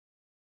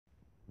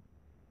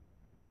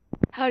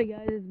Howdy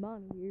guys, it's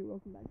Bonnie here.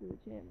 Welcome back to the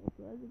channel.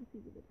 So as you can see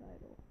with the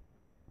title,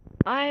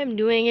 I am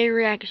doing a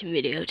reaction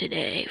video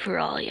today for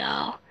all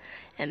y'all.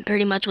 And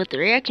pretty much what the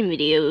reaction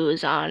video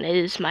is on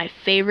is my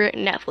favorite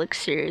Netflix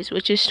series,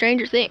 which is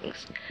Stranger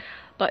Things.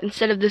 But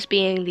instead of this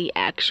being the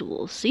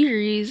actual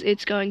series,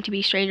 it's going to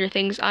be Stranger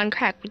Things on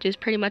crack, which is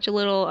pretty much a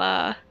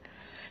little,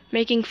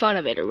 making fun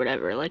of it or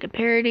whatever. Like a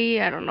parody,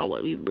 I don't know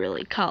what we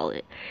really call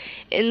it.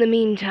 In the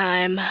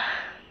meantime,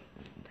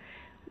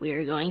 we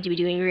are going to be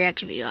doing a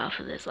reaction video off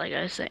of this, like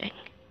I was saying.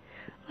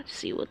 Let's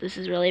see what this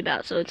is really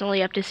about. So it's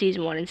only up to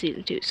season 1 and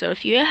season 2. So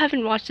if you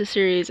haven't watched the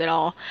series at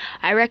all,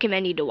 I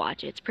recommend you to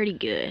watch it. It's pretty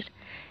good.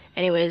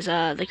 Anyways,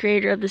 the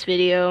creator of this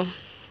video,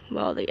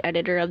 well, the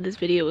editor of this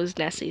video was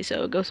Nessie,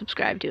 so go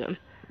subscribe to him.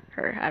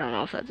 Her, I don't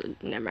know if that's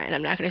never mind.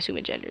 I'm not going to assume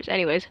it genders.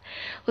 Anyways,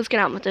 let's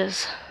get on with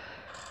this.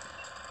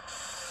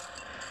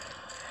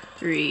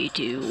 3,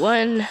 2,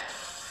 1.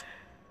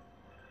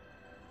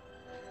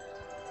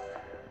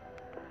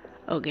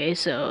 Okay,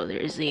 so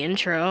there's the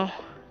intro.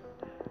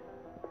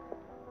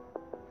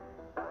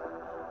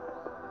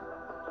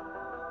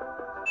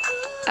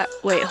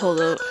 Wait, hold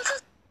up.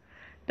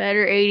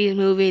 Better 80s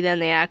movie than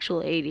the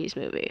actual 80s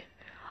movie.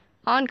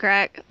 On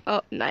crack.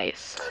 Oh,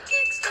 nice.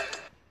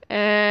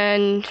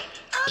 And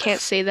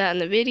can't say that in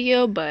the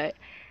video, but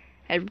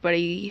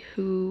everybody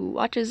who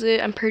watches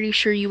it, I'm pretty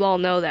sure you all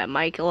know that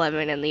Mike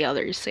 11 and the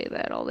others say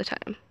that all the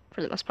time,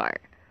 for the most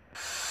part.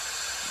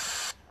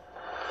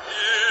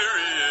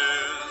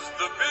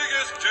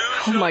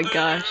 Oh my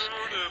gosh.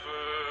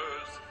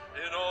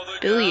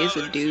 Billy is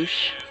a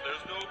douche.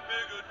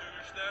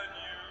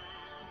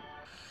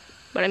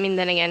 But I mean,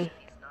 then again,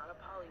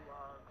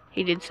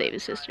 he did save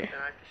his sister.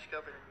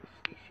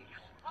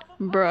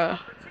 Bruh.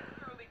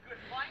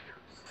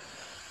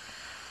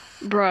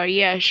 Bruh,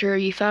 yeah, sure,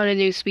 you found a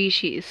new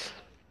species.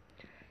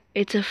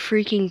 It's a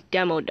freaking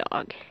demo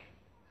dog.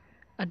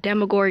 A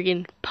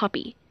Demogorgon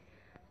puppy.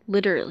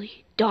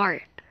 Literally.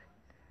 Dart.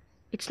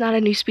 It's not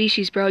a new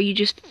species, bro. You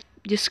just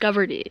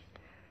discovered it.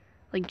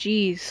 Like,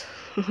 jeez.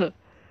 This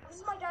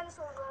is my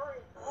dinosaur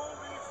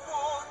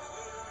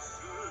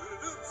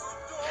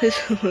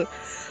Rory.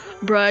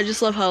 Bro, I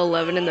just love how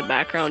 11 in the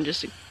background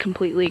just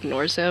completely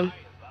ignores him.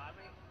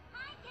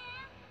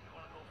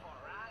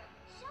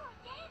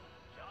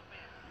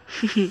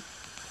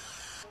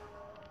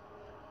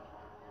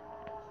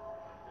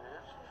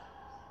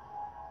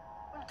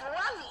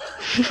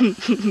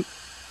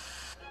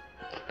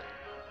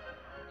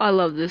 I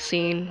love this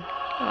scene.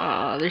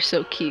 Aw, they're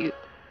so cute.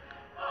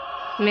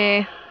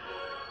 Meh.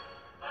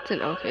 It's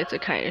an okay, it's a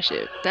kind of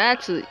ship.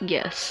 That's a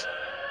yes.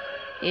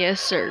 Yes,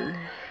 sir.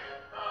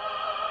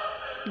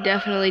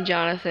 Definitely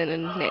Jonathan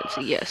and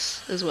Nancy,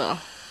 yes, as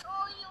well.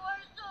 Oh, you are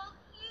so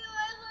cute.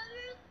 I love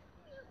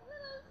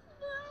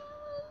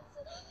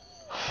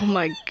your Oh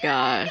my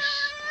gosh.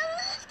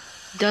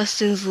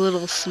 Dustin's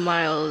little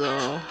smile,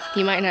 though.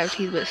 He might not have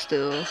teeth, but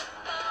still.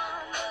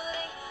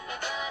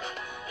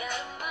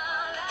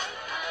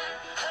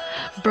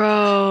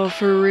 Bro,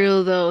 for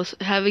real, though,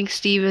 having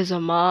Steve as a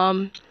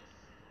mom,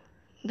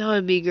 that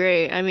would be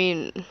great. I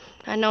mean,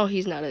 I know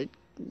he's not a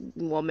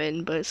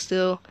woman, but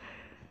still.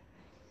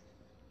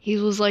 He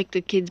was like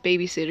the kids'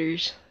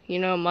 babysitters. You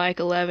know, Mike,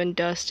 11,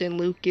 Dustin,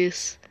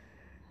 Lucas,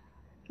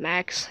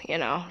 Max, you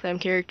know, them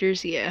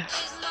characters, yeah.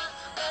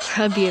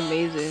 That'd be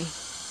amazing.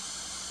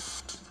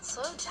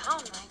 Slow down,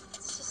 Mike.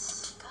 It's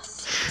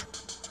disgusting.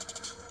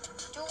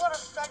 Do a lot of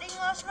studying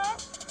last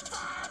night?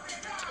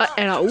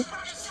 And I did.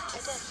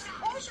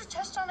 What was your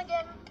test on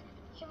again?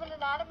 Human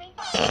anatomy?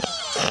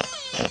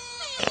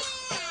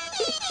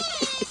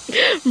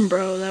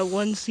 Bro, that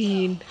one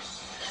scene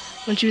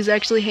when she was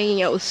actually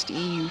hanging out with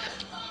Steve.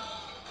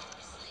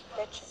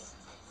 Bitches.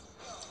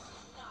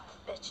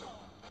 Bitches.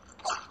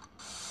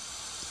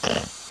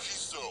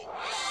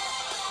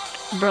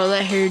 Bro,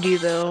 that hairdo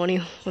though,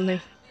 when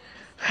they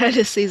had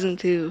a season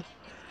 2.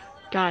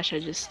 Gosh, I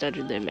just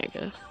stuttered there,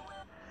 mega.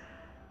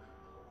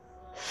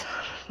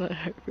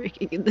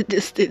 Heartbreaking in the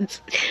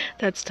distance.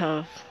 That's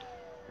tough.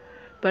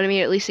 But I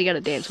mean, at least he got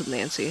to dance with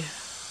Nancy.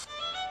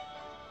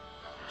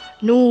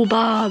 No,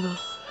 Bob.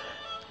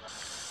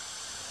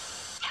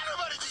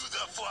 Everybody do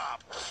the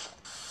flop.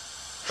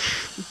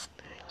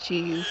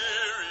 Jeez.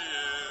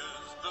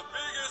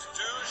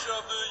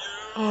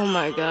 Oh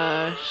my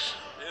gosh.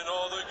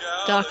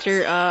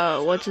 Doctor,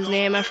 what's his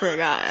name? I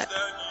forgot.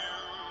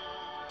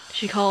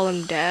 She called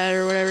him dad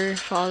or whatever,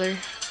 father,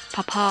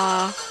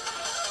 papa.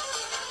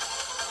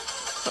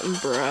 Something,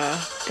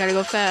 bruh. Gotta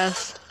go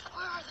fast.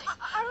 Where are they?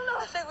 I don't know.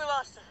 I think we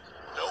lost them.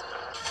 Nope.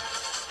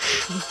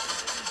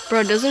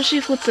 Bro, doesn't she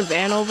flip the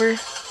van over?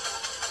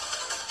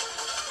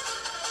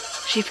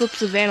 She flips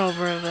the van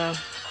over of them.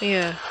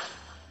 Yeah.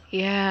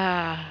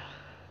 Yeah.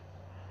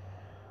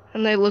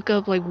 And they look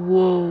up like,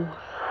 whoa.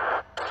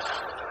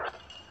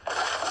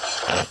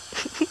 But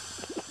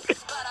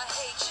I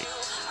hate you.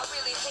 I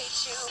really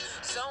hate you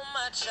so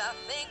much. I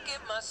think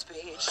it must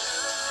be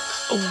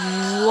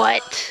true.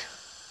 What?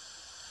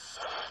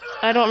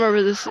 I don't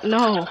remember this.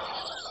 No.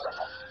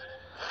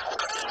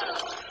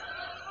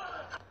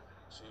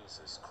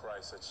 Jesus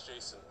Christ, that's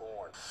Jason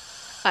Bourne.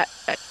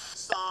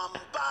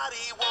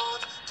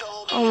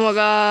 Oh my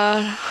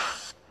god.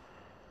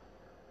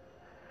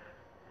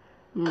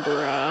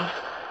 Bruh.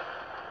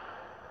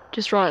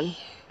 Just run.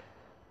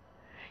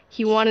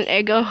 He want an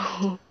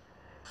Eggo.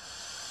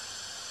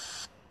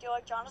 Do you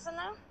like Jonathan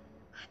now?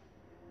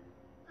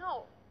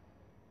 No.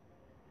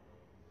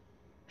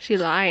 She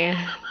lying.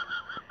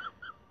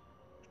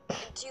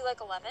 Do you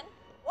like 11?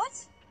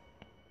 What?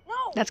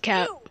 No. That's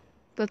Cap. You.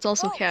 That's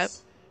also Gross. Cap.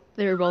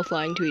 They were both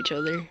lying to each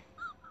other.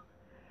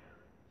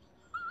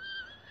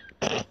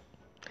 If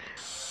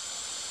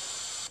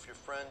your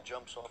friend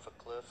jumps off a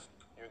cliff,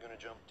 you're gonna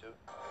jump too.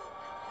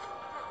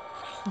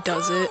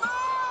 Does it?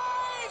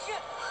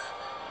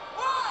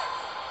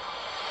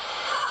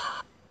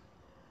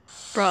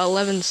 Bro,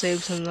 11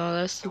 saves him though,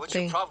 that's the What's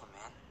thing. your problem,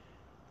 man?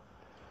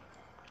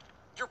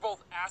 You're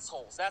both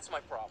assholes. That's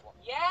my problem.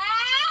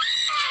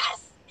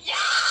 Yes!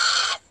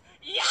 Yes!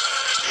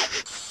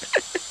 Yes!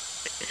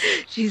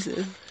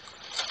 Jesus.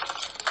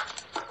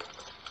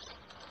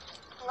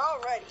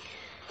 Alrighty.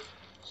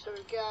 So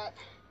we've got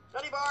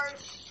Nutty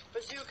Bars,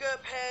 Bazooka,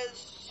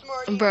 Pez,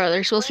 Smarties. Bro,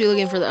 they're supposed to be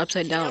looking for the Rainbow,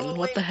 upside down. Yellow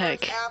What the Wafers,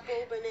 heck?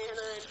 Apple,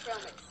 banana, and trail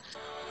mix.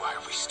 Why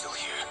are we still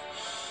here?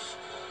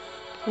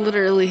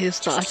 Literally his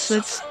thoughts.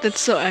 That's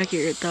so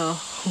accurate though.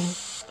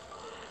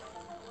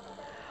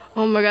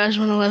 Oh my gosh,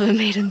 111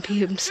 made him pee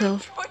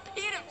himself. Troy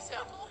peed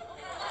himself.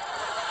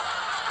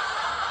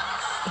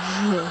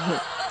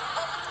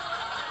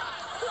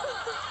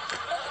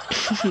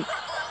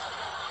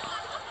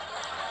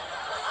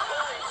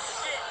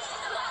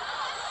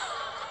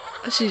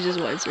 She just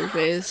wipes her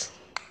face.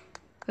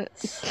 Cool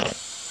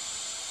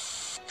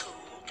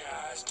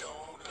guys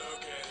don't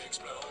look at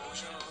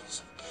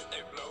explosions.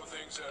 They blow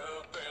things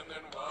up and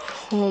then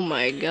walk. Oh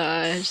my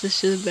gosh, this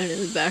should have been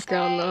in the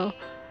background though.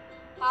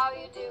 How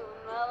you doing?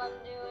 Well, I'm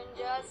doing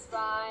just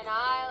fine.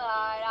 I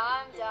lied.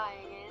 I'm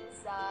dying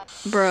inside.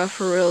 Bruh,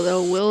 for real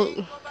though,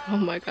 Will. Oh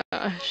my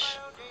gosh.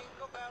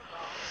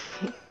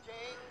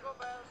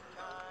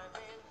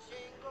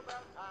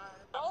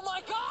 Oh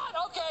my God!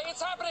 Okay,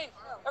 it's happening.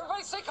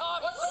 Everybody stay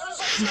calm.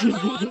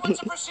 What's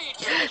the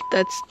procedure?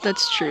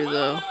 That's true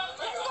though.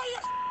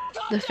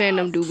 The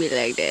fandom do be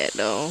like that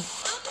though.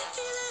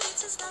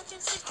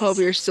 Hope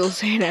you're still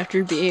sane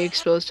after being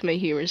exposed to my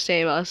humor.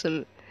 Same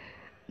awesome.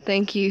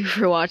 Thank you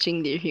for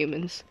watching, dear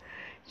humans.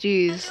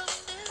 Jeez.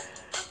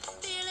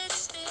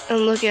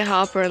 And look at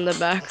Hopper in the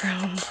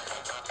background.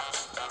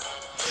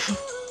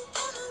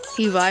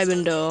 He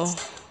vibing though.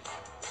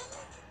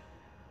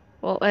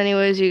 Well,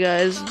 anyways, you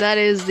guys, that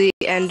is the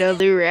end of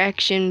the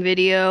reaction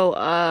video.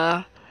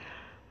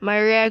 My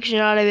reaction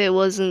out of it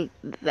wasn't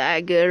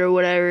that good or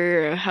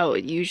whatever, or how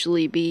it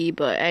usually be,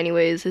 but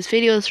anyways, this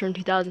video is from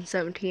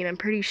 2017. I'm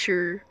pretty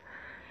sure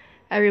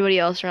everybody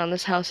else around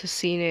this house has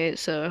seen it,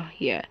 so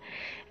yeah.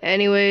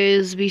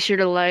 Anyways, be sure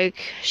to like,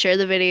 share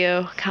the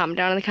video, comment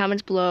down in the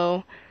comments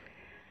below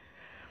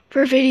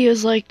for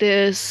videos like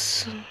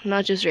this,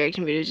 not just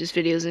reaction videos, just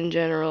videos in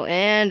general,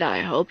 and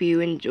I hope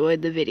you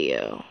enjoyed the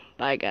video.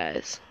 Bye,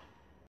 guys.